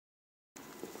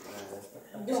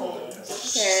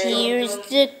Here's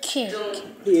the cake.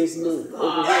 Here's me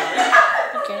over here.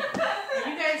 Okay.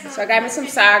 So I got me some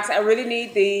socks. I really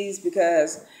need these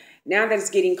because now that it's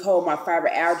getting cold, my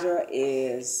fibromyalgia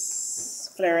is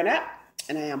flaring up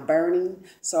and I am burning.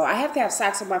 So I have to have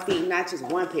socks on my feet, not just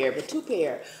one pair, but two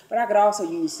pair. But I could also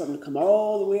use some to come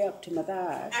all the way up to my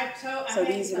thighs. So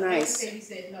these are nice. You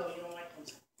said no, you don't like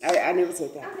them. I never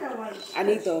said that. I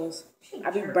need those.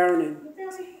 I be burning.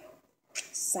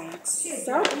 Socks.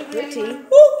 So pretty.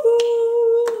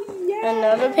 Woo-hoo. Yeah.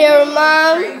 Another pair of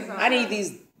mom. I need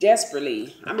these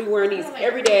desperately. I be wearing these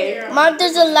every day. Mom,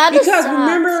 there's a lot of Because socks.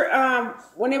 remember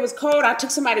when it was cold, I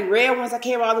took somebody red once I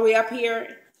came all the way up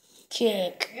here.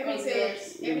 Cake. Emmy said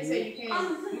you can't.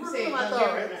 You said you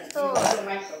don't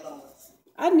like those.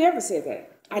 I never said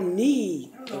that. I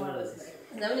need.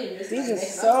 These are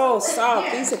so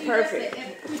soft. These are perfect.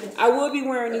 I will be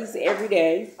wearing these every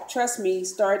day. Trust me,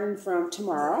 starting from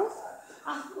tomorrow.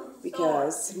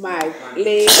 Because my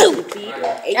legs and feet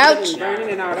are aching and burning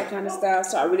and all that kind of stuff.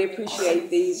 So I really appreciate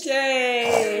these.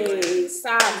 Yay!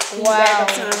 Socks. Can you back up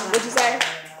some? What'd you say?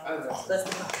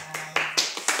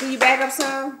 Can you back up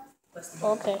some?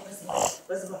 Okay.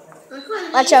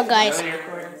 Watch out, guys.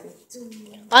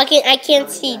 I can't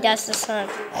see. That's the sun.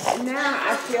 Now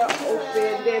I feel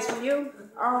open. This for you.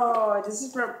 Oh, this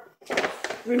is from.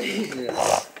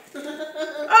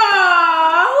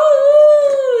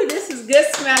 Oh, this is good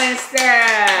smelling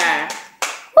stuff.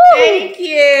 Thank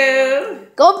you.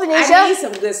 Go, Benicia. I need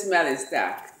some good smelling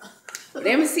stuff.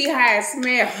 Let me see how it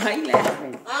smells. How you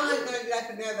laughing? I'm not gonna get like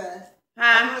another.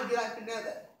 Huh? I'm gonna get like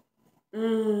another.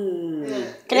 Mmm.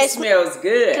 Yeah. It smells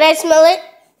good. Can I smell it?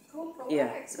 Yeah.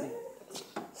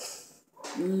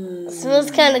 Mmm. It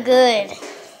smells kind of good.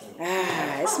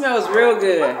 Ah, it smells real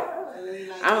good.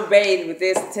 I'm gonna bathe with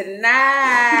this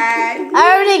tonight.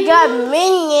 I already got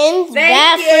Minions.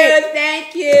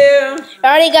 Thank you. I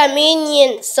already got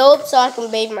Minion soap so I can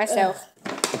bathe myself.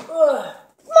 Ugh. Mom,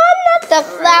 not the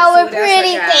flower see what else I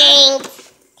pretty got. thing.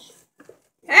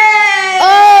 Hey!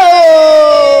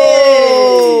 Oh!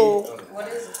 What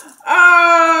is it?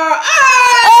 Oh!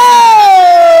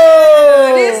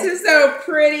 This is so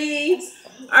pretty.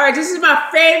 All right, this is my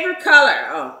favorite color.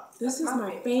 Oh, this is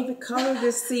my favorite color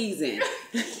this season.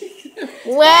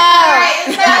 Wow!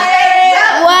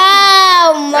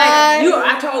 Wow, Mom!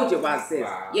 I told you about this.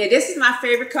 Yeah, this is my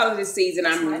favorite color this season.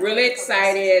 I'm really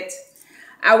excited.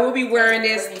 I will be wearing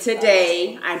this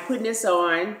today. I'm putting this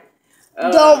on.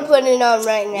 Don't put it on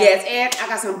right now. Yes, and I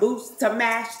got some boots to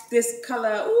match this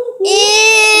color. Ooh.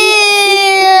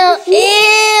 Ew!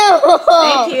 Ew!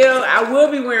 Thank you. I will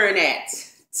be wearing that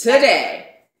today.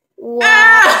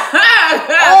 Wow.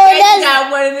 Casey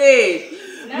got one of these.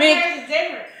 Mine's is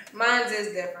different. Mine's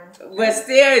is different. But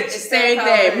still, it's the same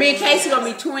thing. Me and Casey gonna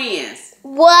be twins.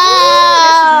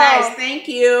 Wow! Nice, thank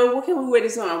you. What can we wear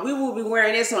this on? We will be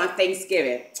wearing this on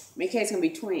Thanksgiving. Me and Casey gonna be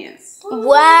twins.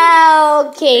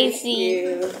 Wow, Casey.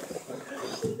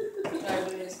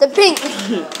 The pink.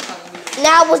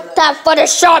 Now it's time for the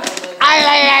short.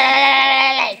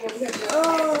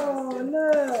 Oh,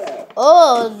 look.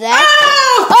 Oh, that.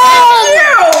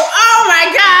 Oh, oh my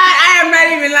God. I am not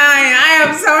even lying. I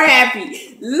am so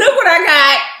happy. Look what I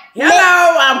got.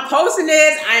 Hello, I'm posting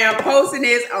this. I am posting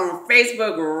this on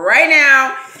Facebook right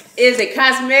now. It's a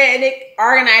cosmetic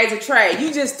organizer tray.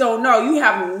 You just don't know. You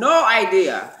have no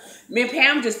idea. Me and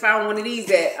Pam just found one of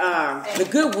these at the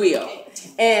Goodwill.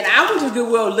 And I went to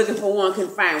Goodwill looking for one,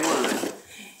 couldn't find one.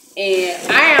 And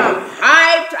I am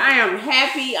hyped. I am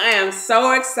happy. I am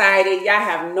so excited. Y'all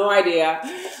have no idea.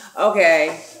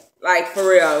 Okay. Like, for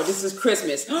real. This is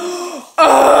Christmas.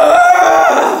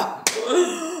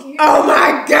 Oh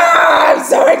my God, I'm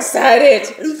so excited.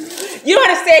 You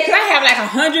understand, because I have like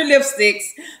 100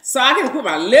 lipsticks. So I can put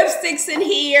my lipsticks in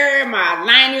here, my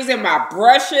liners and my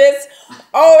brushes.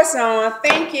 Oh, it's on.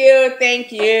 Thank you,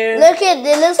 thank you. Look at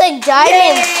it, looks like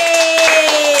diamonds.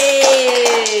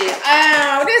 Yay!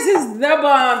 Oh, this is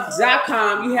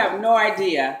thebomb.com. You have no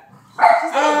idea. Oh,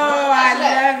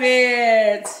 I love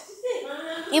it.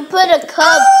 You put a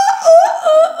cup.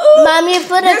 Mom, you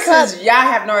put a cup. Y'all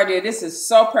have no idea. This is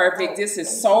so perfect. This is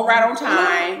so right on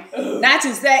time. Not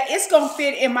just that, it's going to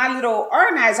fit in my little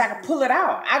organizer. I can pull it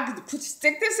out. I can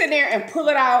stick this in there and pull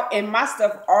it out, and my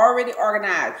stuff already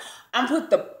organized. I'm going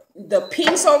to put the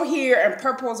pinks over here and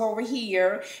purples over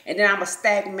here, and then I'm going to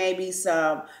stack maybe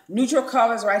some neutral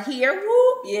colors right here.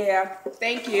 Woo, yeah.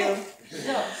 Thank you.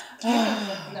 No.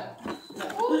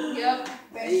 Yep.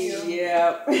 Thank you.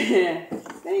 Yep.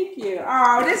 Thank you.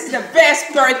 Oh, this is the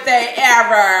best birthday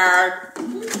ever.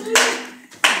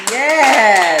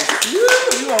 Yes. You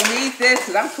gonna need this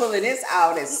because I'm pulling this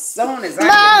out as soon as I Mom,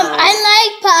 get home. I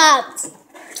like pops.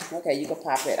 Okay, you can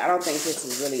pop it. I don't think this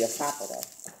is really a popper though.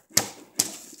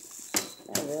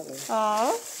 Not really.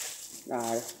 Aww.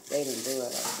 No, they didn't do it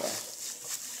like that.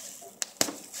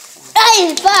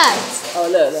 Hey, pops. Oh,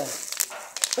 look.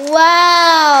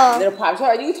 Wow. Little pops.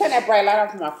 Oh, you can turn that bright light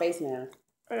off my face now.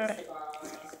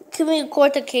 Can we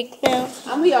record the cake now?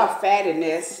 I'm be all fat in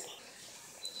this.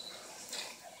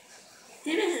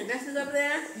 This is up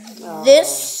there. Oh.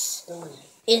 This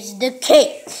is the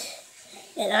cake.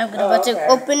 And I'm about to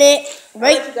open it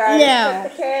right now. The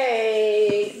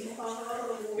cake.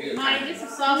 Mommy, this is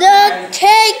sauce. The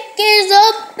cake is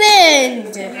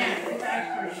opened.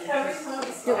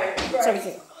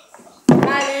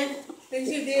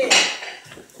 You did.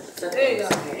 There you go.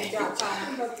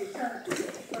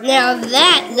 Now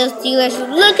that looks delicious.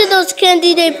 Look at those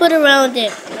candy they put around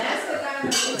it.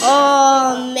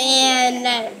 Oh man,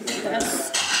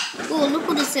 that's. Oh, look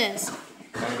what it says.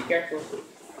 Be careful.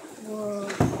 Whoa.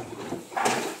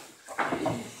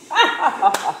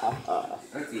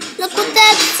 Look what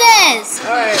that says.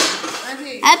 All right.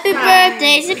 Happy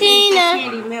birthday, Sakina.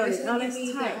 Candy melted. No, that's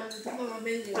tight.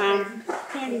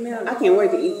 Candy melted. I can't wait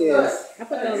to eat this. I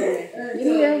put those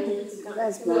in there.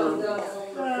 That's bomb.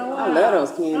 I love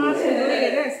those candies.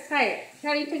 That's tight.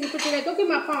 How do you take a picture of that? Go get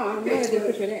my phone. I'm going to get a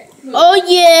picture of that. Oh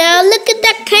yeah, look at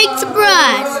that cake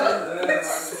surprise.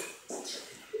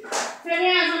 Put your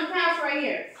hands on the couch right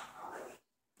here.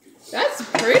 That's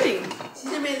pretty. She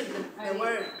just made the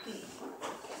word.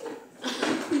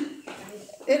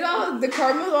 It all, the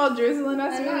caramel all drizzling.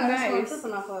 That's really That's what I'm nice.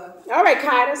 tripping off of. All right,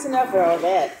 Kai, that's enough of all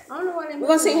that. I don't know why they We're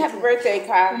going to sing happy birthday,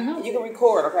 Kai. You can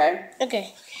record, okay?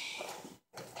 Okay.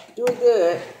 Do it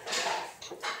good.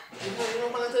 You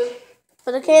don't want to?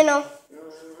 For the candle.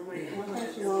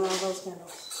 Those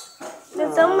candles.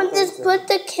 Can someone just put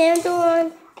the candle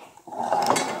on?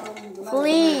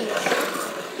 Please.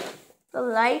 The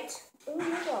light.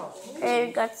 Hey,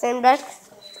 you got same back.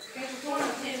 You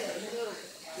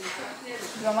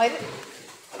don't like it?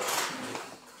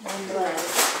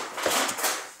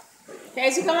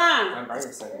 Casey, come on.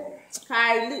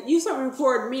 Kai, you should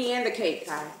record me and the cake,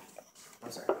 Kai.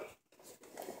 I'm sorry.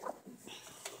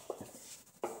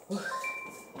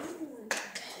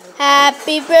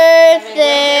 Happy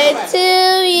birthday to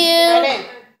you.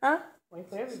 Huh? Wait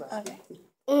for everybody. Okay.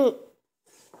 Mm.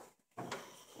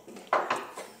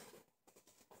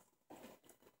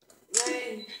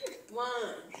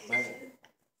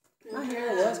 My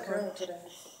hair was curled today.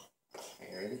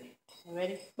 Okay, ready? You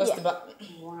ready? What's the button?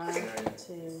 1, 2,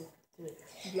 3.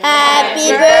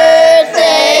 Happy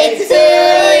birthday to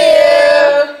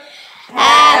you.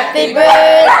 Happy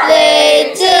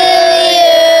birthday to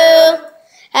you.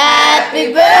 Happy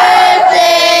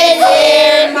birthday,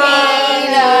 dear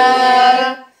Nina.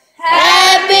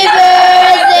 Happy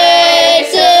birthday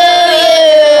to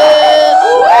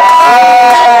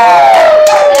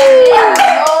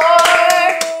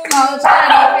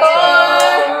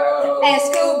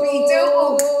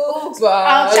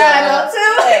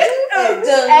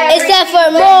It's time for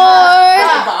more.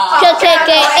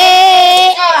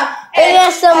 KKA. We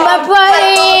got some more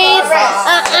parties.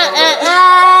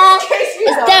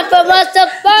 It's time for more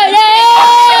party.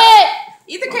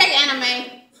 Eat the cake, anime.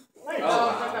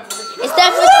 It's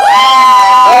time for.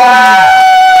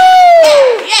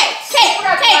 Yeah,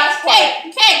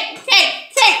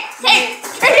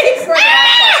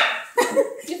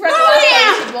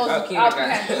 cake.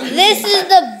 This is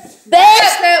the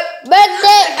best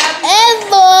birthday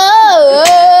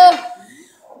ever.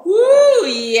 Woo,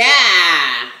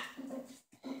 yeah.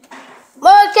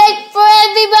 More cake for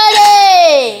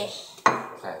everybody.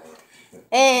 Okay.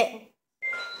 And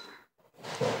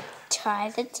try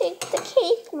to take the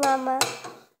cake, Mama.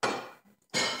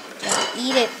 Just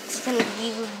eat it. It's gonna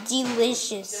be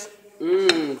delicious.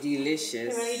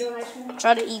 Delicious.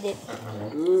 Try to eat it.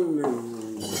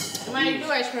 Somebody do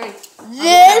ice cream.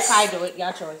 This. I do it.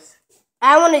 Y'all choice.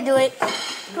 I want to do it.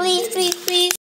 Please, please, please.